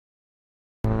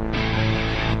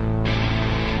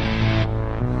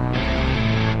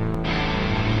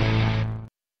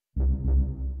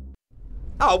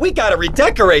Oh, we gotta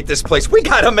redecorate this place. We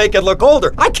gotta make it look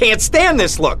older. I can't stand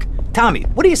this look. Tommy,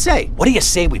 what do you say? What do you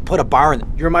say we put a bar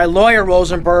in? You're my lawyer,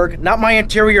 Rosenberg, not my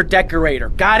interior decorator.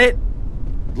 Got it?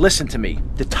 Listen to me.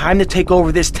 The time to take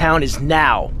over this town is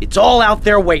now. It's all out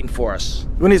there waiting for us.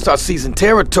 We need to start seizing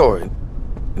territory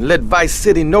and let Vice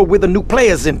City know we're the new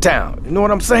players in town. You know what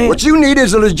I'm saying? What you need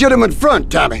is a legitimate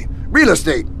front, Tommy. Real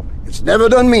estate. It's never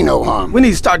done me no harm. We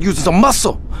need to start using some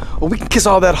muscle, or we can kiss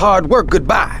all that hard work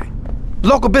goodbye.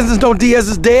 Local business know Diaz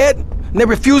is dead, and they're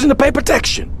refusing to pay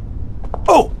protection.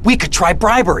 Oh, we could try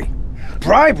bribery.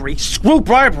 Bribery? Screw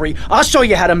bribery. I'll show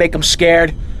you how to make them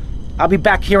scared. I'll be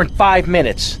back here in 5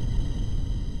 minutes.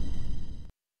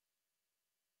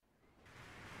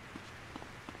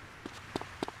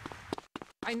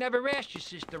 I never asked your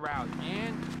sister out,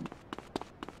 man.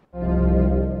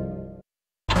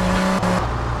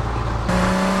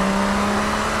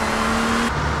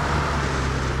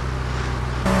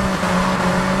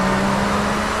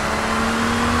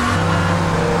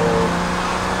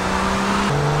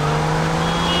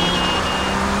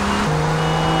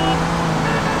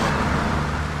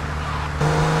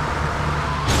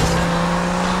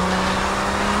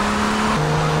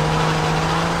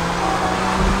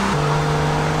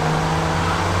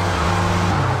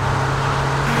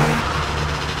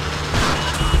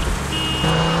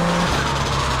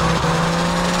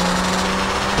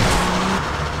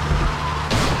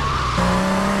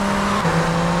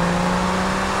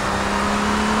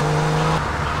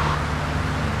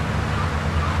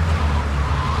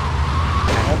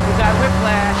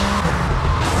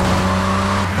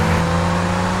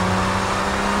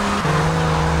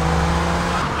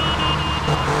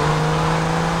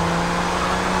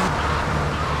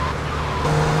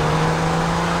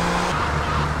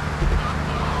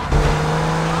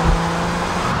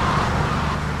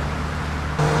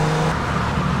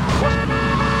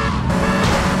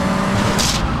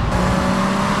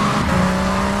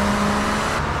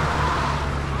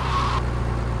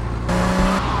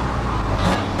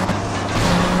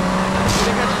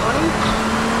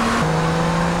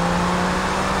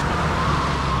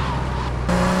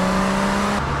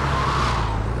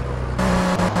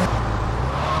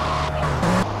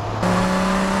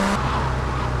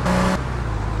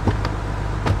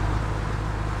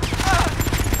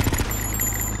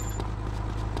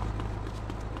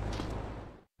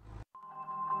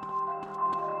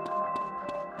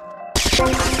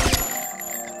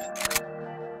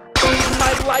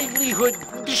 My livelihood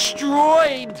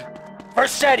destroyed.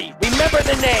 Versetti, remember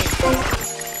the name.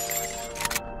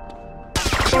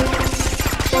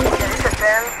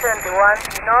 Shakedown 21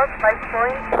 North 5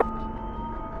 Point.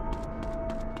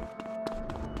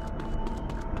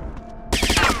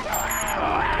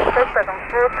 Suspect on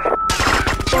foot.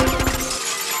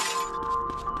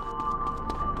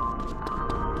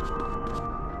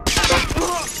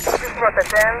 This is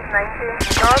Rotterdam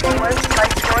 19 Northwest 5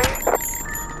 Point.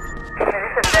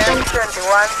 Shakedown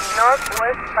 21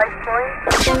 Northwest 5 Point.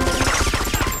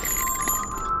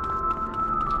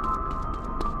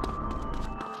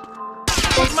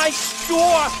 My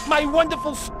store! My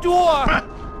wonderful store!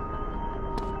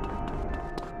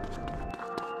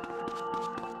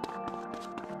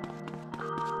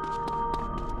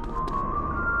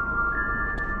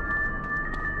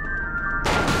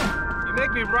 You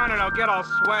make me run and I'll get all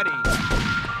sweaty.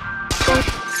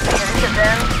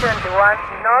 Shakedown 21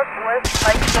 Northwest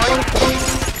 5 Point.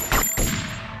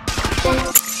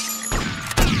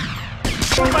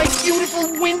 My beautiful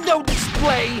window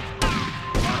display!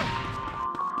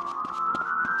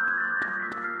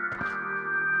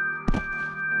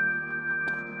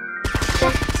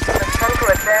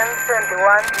 Shakedown 21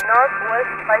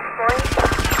 Northwest 5 Point.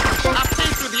 I'll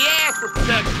take through the ass for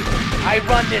protection! I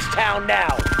run this town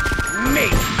now. Me.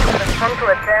 Shakedown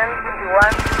 21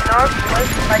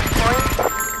 Northwest 5 Point.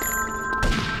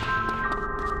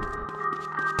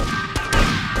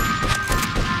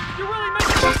 You really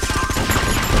make it...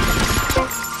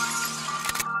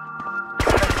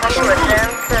 Shakedown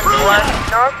 21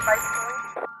 North 5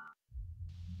 Point.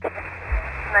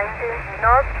 19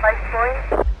 North 5 Point.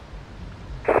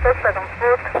 Suspect on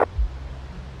foot.